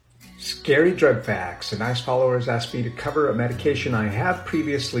Gary Drug Facts. A nice follower has asked me to cover a medication I have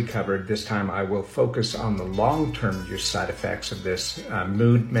previously covered. This time I will focus on the long-term use side effects of this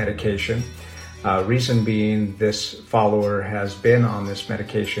mood medication. Reason being, this follower has been on this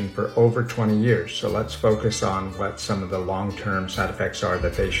medication for over 20 years. So let's focus on what some of the long-term side effects are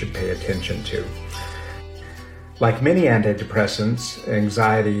that they should pay attention to. Like many antidepressants,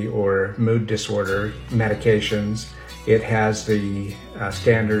 anxiety or mood disorder medications, it has the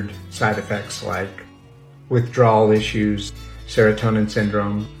standard side effects like withdrawal issues, serotonin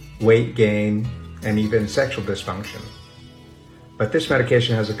syndrome, weight gain, and even sexual dysfunction. But this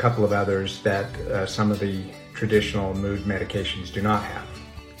medication has a couple of others that some of the traditional mood medications do not have.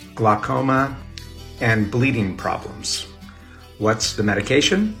 Glaucoma and bleeding problems. What's the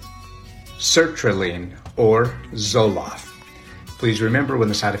medication? Sertraline or Zoloft. Please remember, when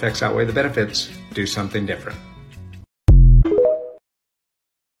the side effects outweigh the benefits, do something different.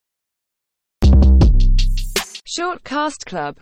 Shortcast Club.